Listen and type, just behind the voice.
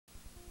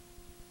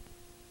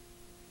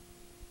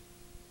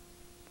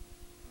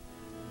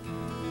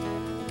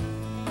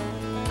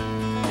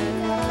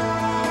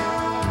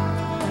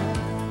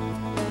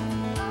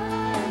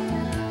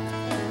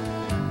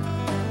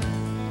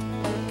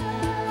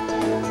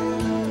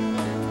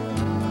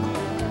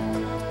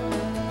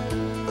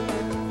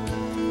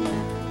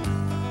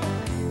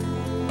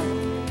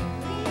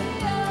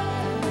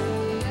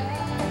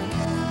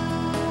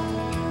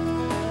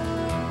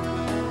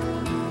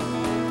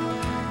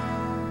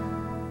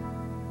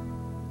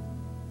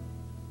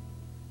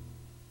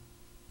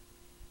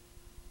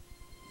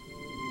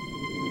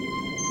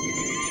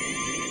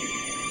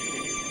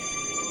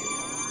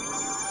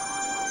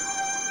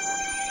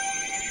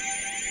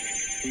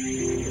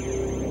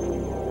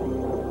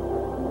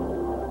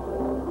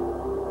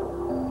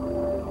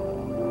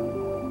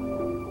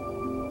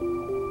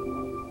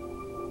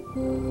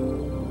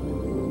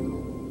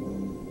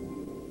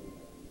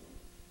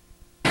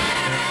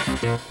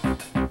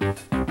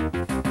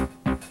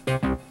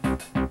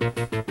Sign,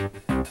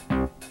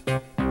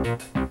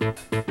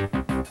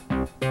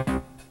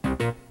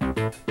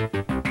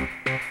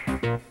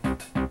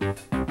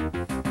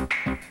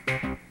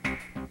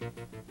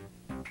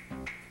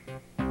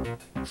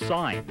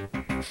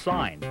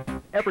 sign,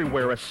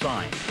 everywhere a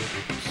sign.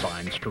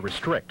 Signs to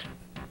restrict,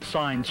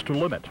 signs to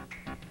limit,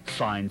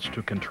 signs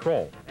to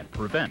control and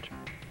prevent.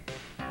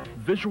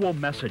 Visual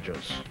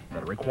messages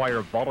that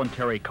require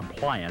voluntary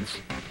compliance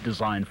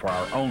designed for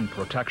our own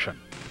protection.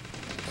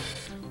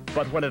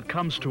 But when it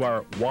comes to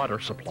our water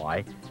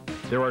supply,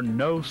 there are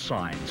no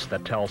signs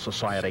that tell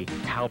society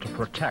how to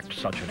protect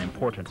such an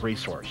important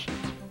resource.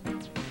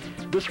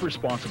 This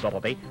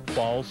responsibility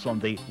falls on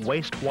the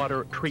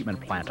wastewater treatment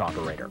plant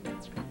operator.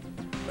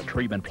 The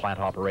treatment plant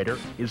operator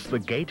is the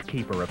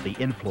gatekeeper of the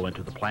influent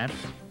of the plant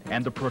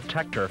and the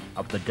protector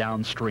of the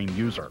downstream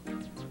user.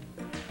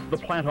 The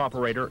plant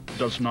operator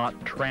does not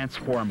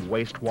transform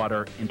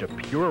wastewater into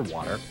pure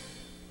water,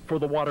 for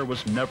the water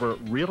was never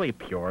really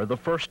pure the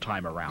first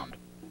time around.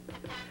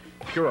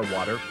 Pure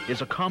water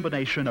is a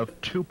combination of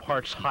 2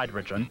 parts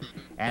hydrogen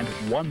and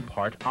 1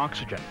 part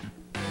oxygen,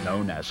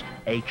 known as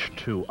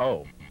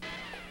H2O.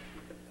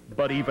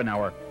 But even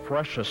our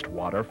freshest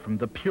water from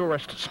the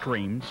purest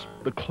streams,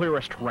 the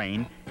clearest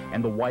rain,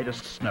 and the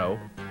whitest snow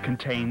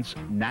contains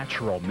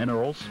natural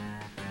minerals,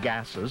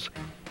 gases,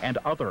 and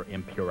other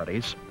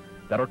impurities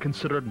that are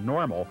considered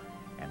normal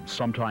and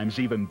sometimes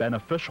even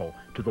beneficial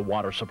to the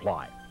water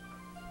supply.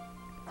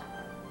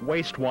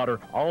 Wastewater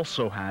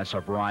also has a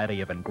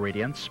variety of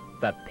ingredients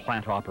that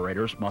plant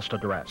operators must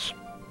address.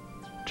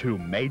 2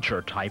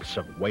 major types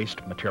of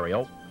waste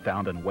material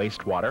found in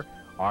wastewater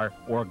are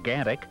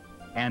organic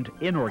and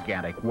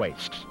inorganic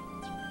wastes.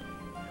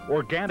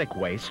 Organic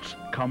wastes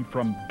come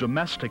from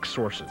domestic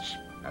sources,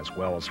 as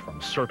well as from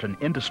certain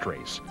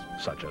industries,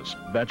 such as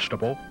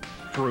vegetable,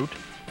 fruit,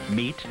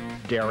 meat,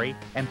 dairy,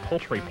 and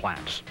poultry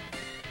plants.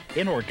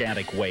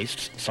 Inorganic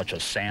wastes, such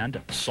as sand,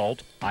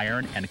 salt,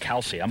 iron, and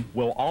calcium,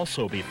 will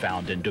also be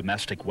found in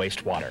domestic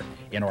wastewater.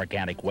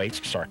 Inorganic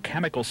wastes are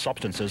chemical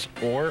substances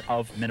or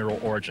of mineral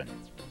origin.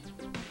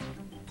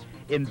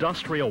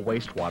 Industrial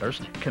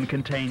wastewaters can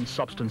contain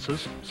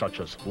substances such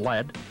as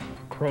lead,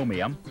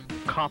 chromium,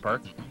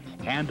 copper,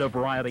 and a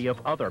variety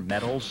of other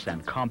metals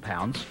and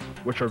compounds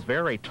which are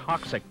very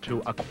toxic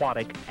to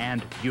aquatic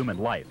and human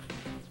life.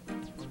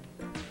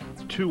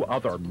 2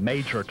 other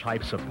major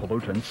types of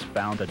pollutants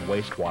found in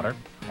wastewater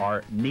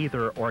are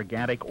neither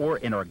organic or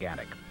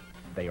inorganic.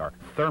 They are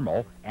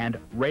thermal and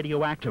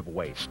radioactive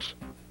wastes.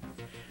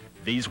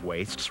 These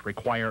wastes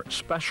require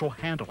special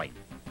handling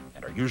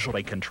and are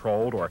usually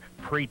controlled or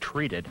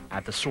pre-treated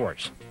at the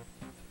source.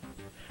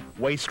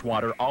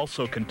 Wastewater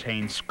also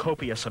contains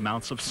copious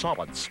amounts of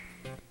solids.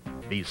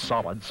 These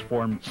solids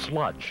form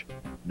sludge,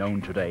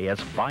 known today as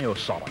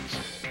biosolids,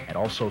 and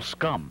also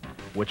scum,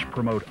 which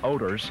promote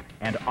odors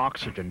and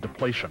oxygen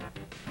depletion.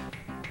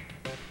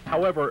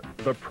 However,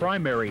 the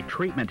primary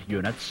treatment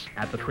units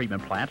at the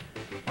treatment plant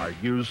are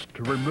used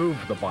to remove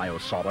the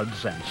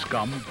biosolids and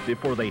scum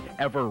before they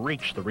ever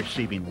reach the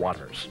receiving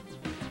waters.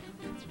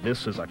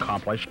 This is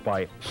accomplished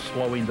by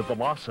slowing the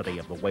velocity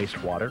of the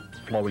wastewater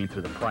flowing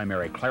through the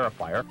primary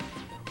clarifier,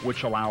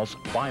 which allows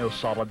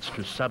biosolids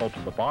to settle to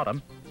the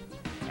bottom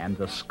and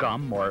the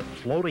scum or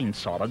floating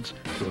solids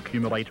to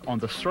accumulate on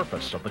the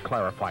surface of the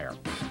clarifier.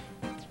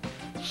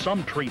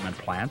 Some treatment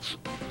plants,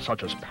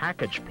 such as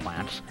package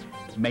plants,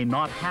 may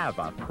not have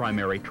a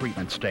primary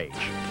treatment stage.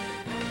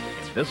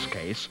 In this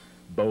case,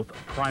 both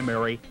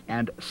primary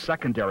and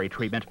secondary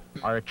treatment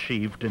are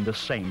achieved in the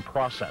same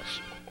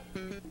process.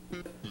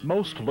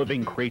 Most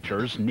living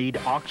creatures need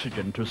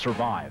oxygen to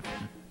survive,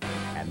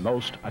 and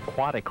most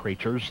aquatic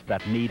creatures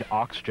that need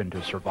oxygen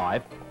to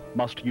survive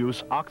must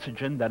use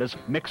oxygen that is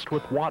mixed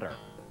with water,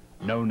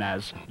 known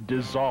as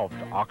dissolved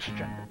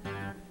oxygen.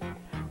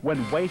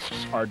 When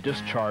wastes are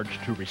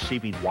discharged to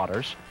receiving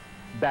waters,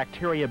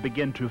 bacteria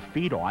begin to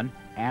feed on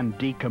and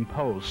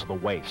decompose the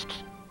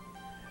wastes.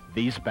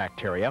 These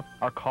bacteria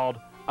are called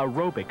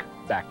aerobic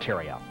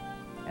bacteria,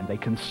 and they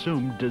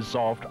consume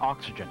dissolved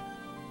oxygen.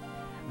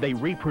 They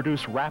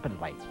reproduce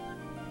rapidly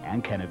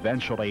and can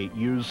eventually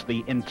use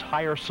the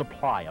entire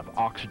supply of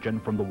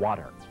oxygen from the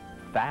water,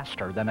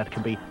 faster than it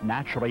can be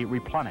naturally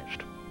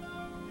replenished.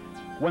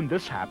 When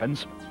this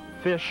happens,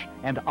 fish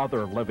and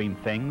other living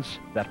things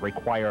that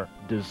require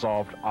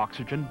dissolved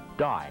oxygen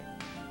die.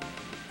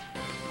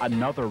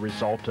 Another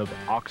result of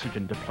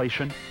oxygen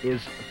depletion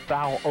is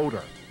foul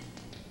odor.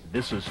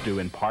 This is due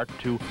in part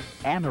to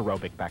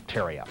anaerobic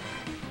bacteria.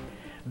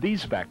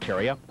 These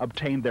bacteria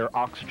obtain their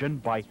oxygen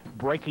by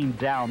breaking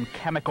down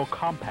chemical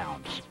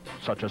compounds,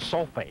 such as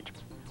sulfate,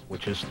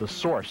 which is the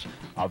source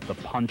of the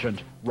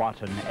pungent,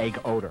 rotten egg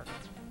odor.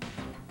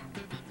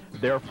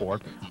 Therefore,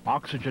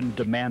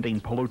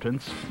 oxygen-demanding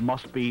pollutants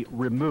must be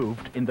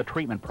removed in the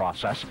treatment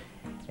process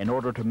in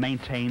order to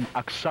maintain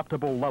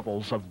acceptable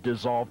levels of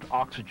dissolved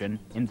oxygen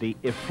in the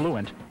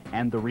effluent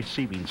and the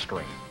receiving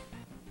stream.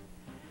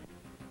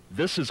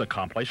 This is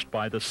accomplished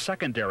by the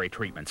secondary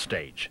treatment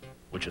stage.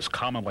 which is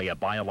commonly a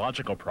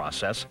biological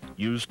process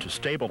used to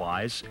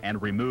stabilize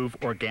and remove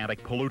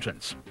organic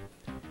pollutants.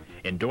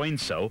 In doing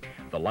so,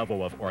 the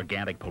level of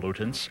organic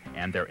pollutants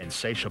and their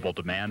insatiable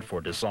demand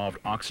for dissolved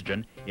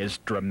oxygen is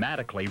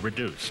dramatically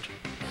reduced.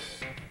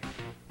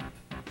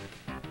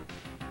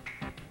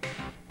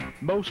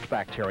 Most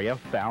bacteria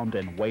found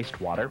in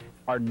wastewater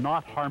are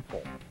not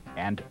harmful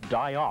and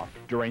die off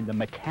during the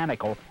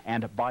mechanical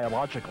and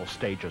biological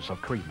stages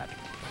of treatment.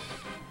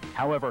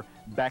 However,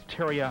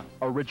 bacteria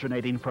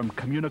originating from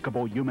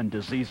communicable human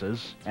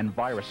diseases and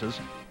viruses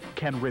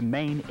can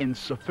remain in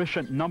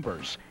sufficient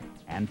numbers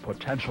and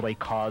potentially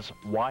cause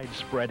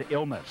widespread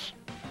illness.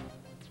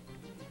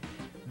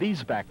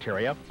 These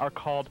bacteria are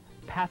called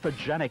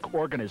pathogenic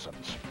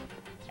organisms,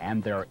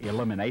 and their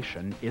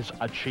elimination is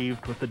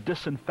achieved with the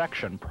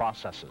disinfection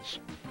processes.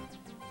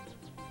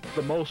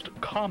 The most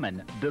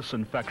common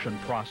disinfection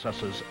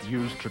processes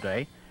used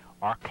today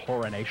are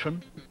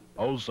chlorination,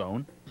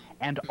 ozone,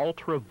 and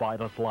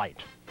ultraviolet light.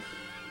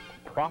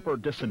 Proper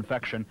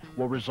disinfection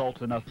will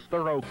result in a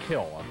thorough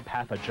kill of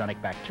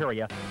pathogenic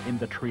bacteria in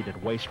the treated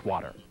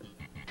wastewater.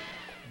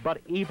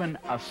 But even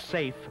a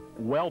safe,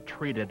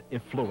 well-treated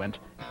effluent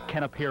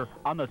can appear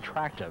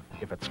unattractive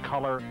if its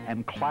color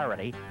and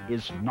clarity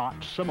is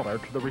not similar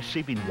to the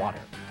receiving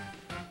water.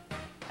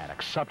 An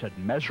accepted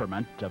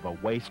measurement of a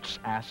waste's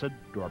acid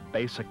or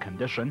basic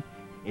condition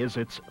is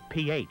its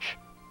pH.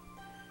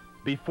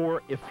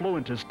 Before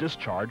effluent is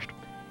discharged,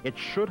 it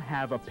should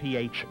have a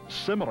pH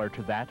similar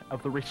to that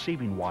of the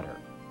receiving water.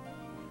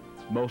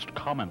 Most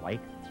commonly,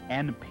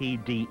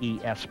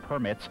 NPDES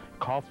permits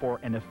call for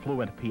an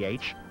effluent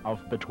pH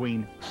of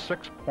between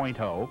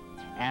 6.0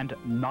 and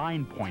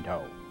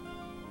 9.0.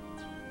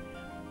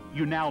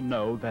 You now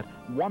know that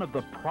one of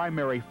the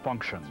primary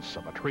functions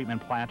of a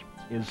treatment plant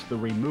is the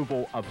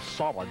removal of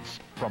solids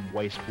from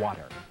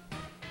wastewater.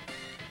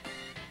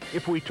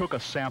 If we took a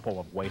sample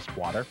of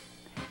wastewater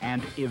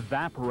and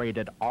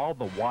evaporated all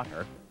the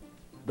water,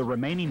 the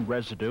remaining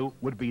residue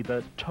would be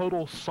the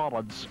total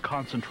solids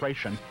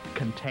concentration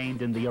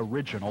contained in the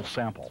original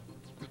sample.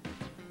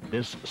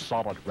 This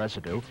solid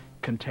residue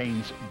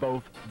contains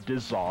both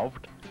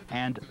dissolved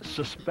and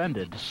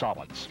suspended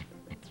solids.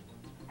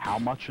 How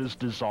much is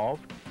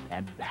dissolved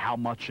and how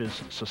much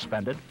is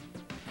suspended?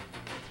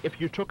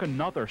 If you took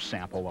another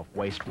sample of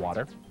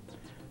wastewater,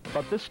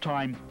 but this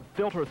time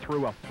filter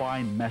through a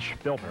fine mesh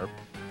filter,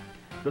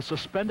 the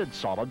suspended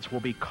solids will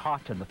be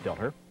caught in the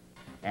filter,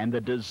 and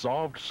the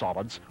dissolved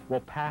solids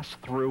will pass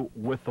through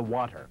with the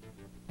water.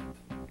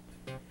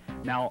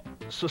 Now,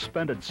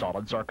 suspended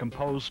solids are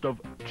composed of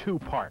two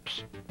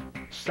parts: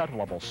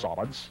 settlable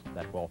solids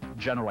that will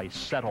generally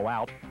settle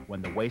out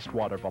when the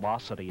wastewater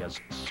velocity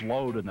is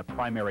slowed in the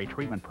primary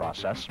treatment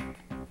process,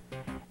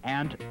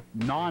 and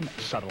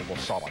non-settlable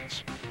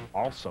solids,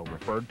 also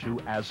referred to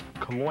as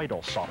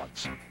colloidal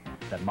solids,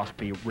 that must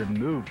be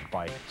removed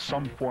by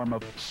some form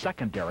of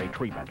secondary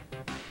treatment.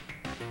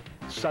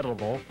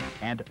 Settleable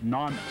and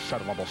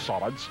non-settlable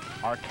solids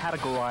are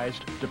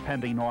categorized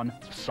depending on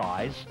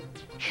size,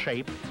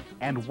 shape,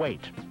 and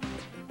weight.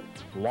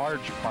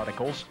 Large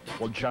particles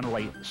will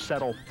generally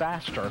settle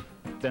faster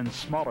than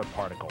smaller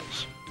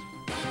particles.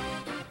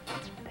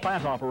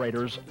 Plant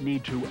operators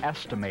need to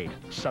estimate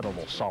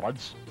settleable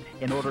solids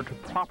in order to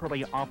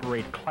properly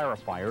operate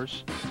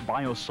clarifiers,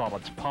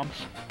 biosolids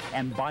pumps,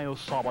 and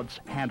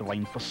biosolids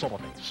handling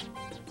facilities.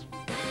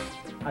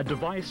 A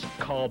device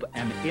called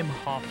an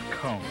Imhoff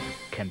cone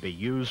can be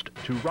used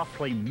to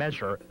roughly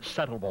measure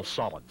settlable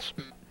solids.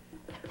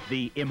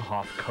 The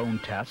Imhoff cone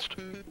test,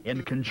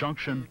 in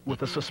conjunction with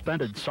the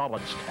suspended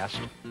solids test,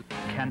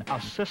 can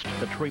assist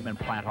the treatment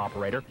plant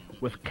operator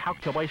with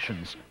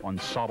calculations on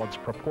solids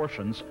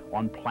proportions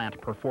on plant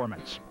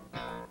performance.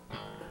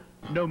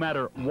 No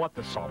matter what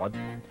the solid,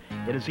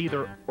 it is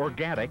either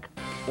organic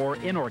or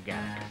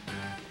inorganic,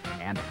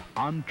 and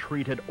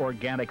untreated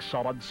organic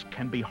solids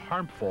can be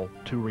harmful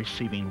to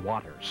receiving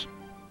waters.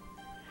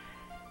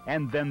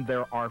 And then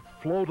there are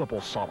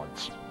floatable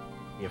solids.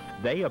 If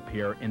they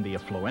appear in the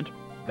effluent,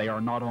 they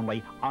are not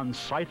only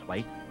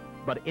unsightly,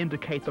 but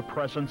indicate the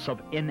presence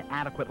of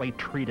inadequately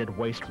treated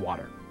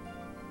wastewater.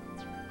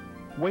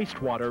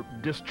 Wastewater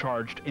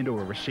discharged into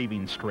a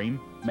receiving stream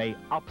may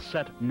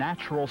upset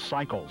natural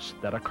cycles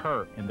that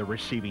occur in the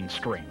receiving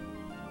stream.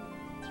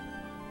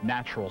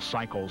 Natural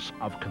cycles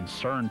of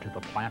concern to the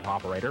plant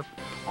operator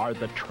are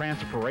the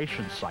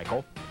transpiration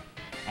cycle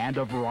and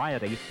a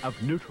variety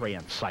of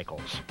nutrient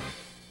cycles.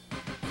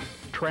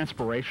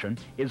 Transpiration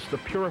is the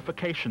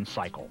purification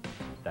cycle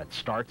that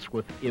starts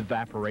with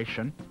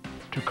evaporation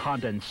to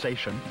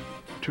condensation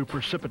to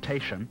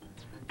precipitation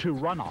to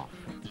runoff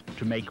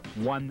to make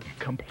one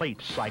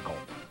complete cycle.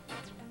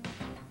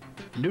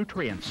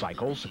 Nutrient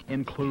cycles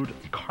include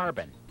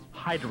carbon,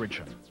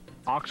 hydrogen,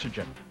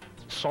 oxygen,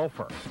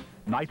 sulfur,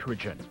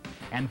 nitrogen,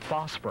 and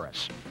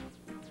phosphorus.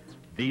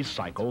 These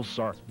cycles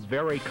are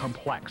very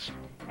complex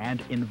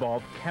and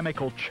involve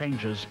chemical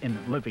changes in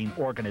living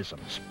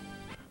organisms.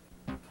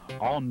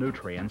 All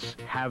nutrients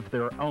have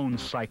their own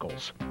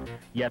cycles,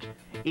 yet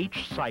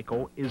each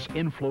cycle is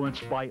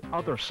influenced by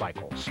other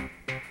cycles.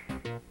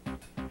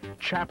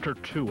 Chapter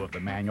 2 of the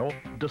manual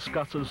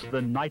discusses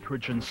the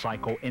nitrogen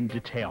cycle in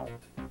detail.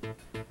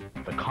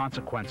 The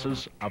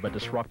consequences of a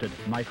disrupted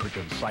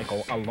nitrogen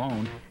cycle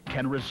alone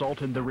can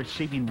result in the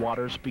receiving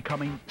waters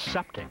becoming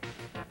septic.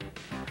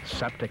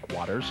 Septic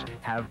waters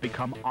have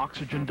become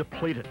oxygen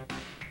depleted.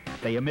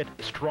 They emit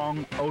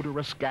strong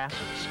odorous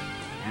gases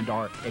and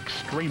are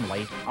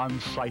extremely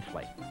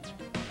unsightly.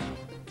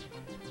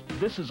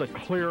 This is a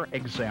clear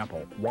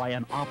example why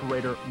an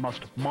operator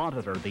must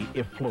monitor the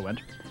effluent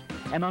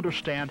and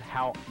understand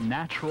how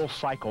natural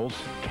cycles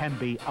can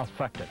be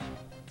affected.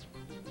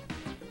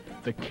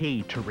 The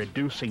key to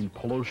reducing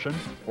pollution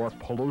or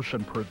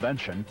pollution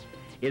prevention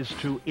is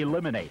to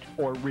eliminate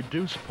or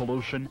reduce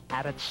pollution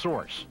at its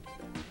source.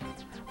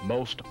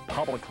 Most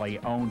publicly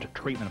owned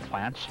treatment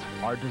plants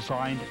are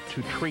designed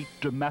to treat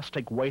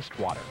domestic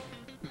wastewater,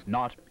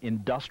 not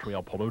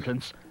industrial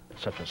pollutants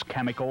such as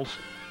chemicals,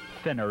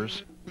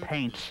 thinners,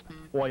 paints,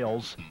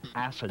 oils,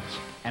 acids,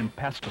 and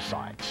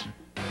pesticides.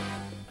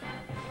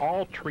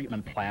 All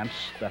treatment plants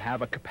that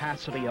have a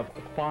capacity of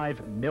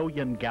 5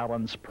 million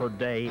gallons per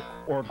day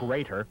or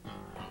greater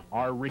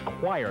are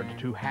required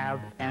to have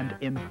and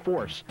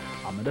enforce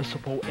a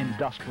municipal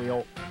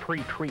industrial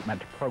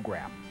pre-treatment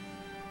program.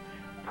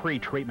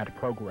 Pre-treatment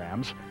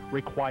programs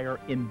require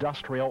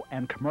industrial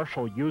and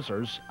commercial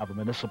users of a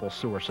municipal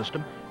sewer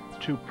system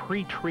to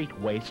pre-treat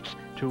wastes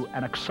to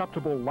an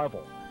acceptable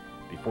level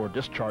before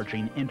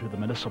discharging into the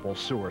municipal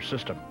sewer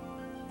system.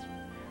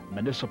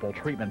 Municipal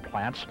treatment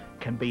plants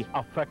can be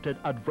affected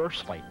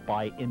adversely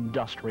by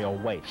industrial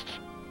wastes.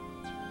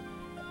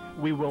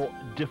 We will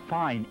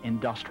define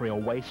industrial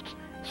wastes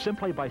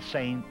simply by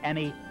saying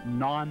any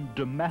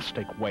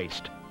non-domestic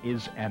waste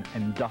is an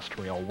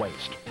industrial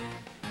waste.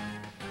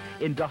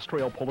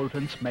 Industrial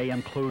pollutants may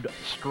include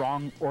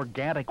strong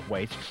organic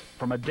wastes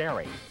from a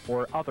dairy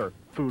or other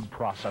food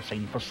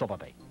processing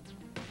facility,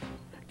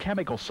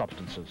 chemical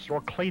substances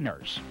or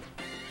cleaners,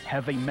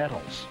 heavy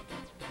metals,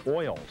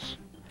 oils,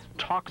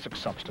 toxic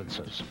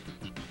substances,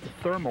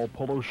 thermal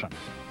pollution,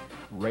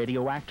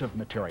 radioactive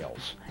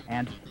materials,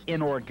 and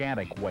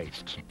inorganic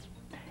wastes.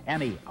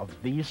 Any of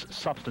these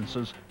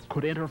substances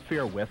could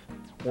interfere with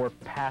or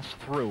pass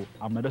through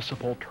a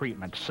municipal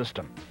treatment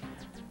system,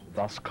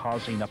 thus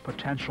causing a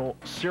potential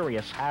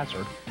serious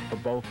hazard for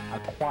both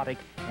aquatic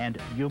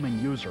and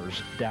human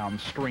users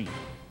downstream.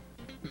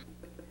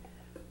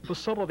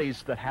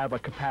 Facilities that have a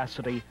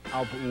capacity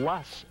of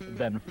less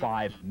than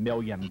 5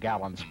 million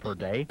gallons per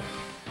day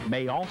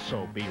may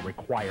also be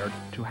required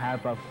to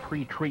have a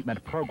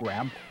pre-treatment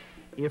program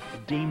if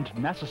deemed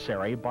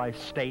necessary by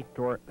state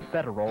or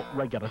federal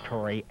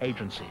regulatory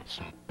agencies.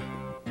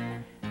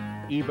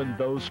 Even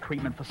those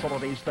treatment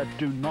facilities that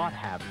do not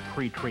have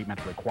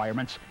pre-treatment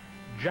requirements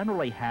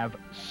generally have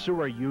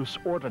sewer use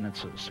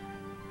ordinances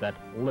that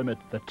limit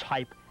the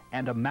type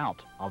and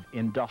amount of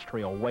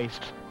industrial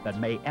wastes that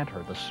may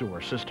enter the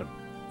sewer system.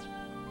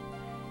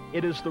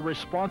 It is the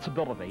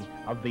responsibility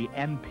of the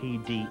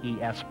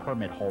NPDES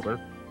permit holder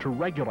to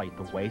regulate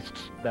the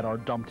wastes that are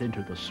dumped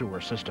into the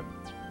sewer system.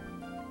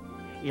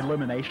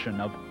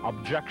 Elimination of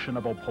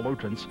objectionable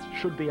pollutants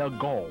should be a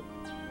goal,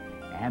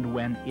 and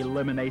when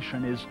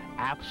elimination is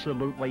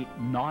absolutely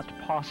not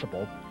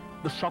possible,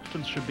 the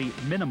substance should be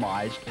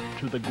minimized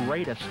to the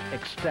greatest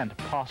extent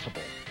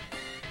possible.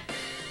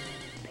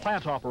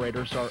 Plant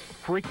operators are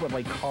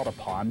frequently called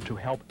upon to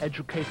help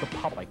educate the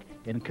public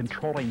in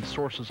controlling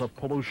sources of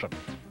pollution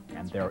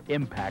and their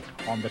impact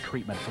on the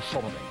treatment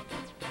facility.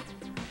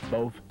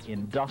 Both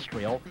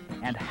industrial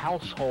and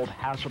household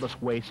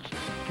hazardous wastes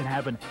can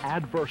have an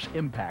adverse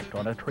impact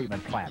on a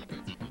treatment plant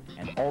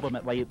and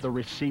ultimately the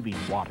receiving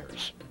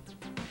waters.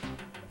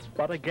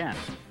 But again,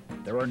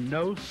 there are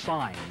no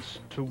signs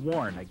to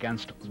warn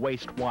against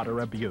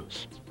wastewater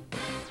abuse.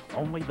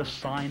 Only the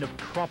sign of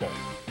trouble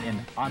in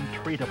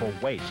untreatable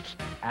wastes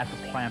at the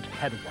plant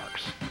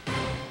headworks.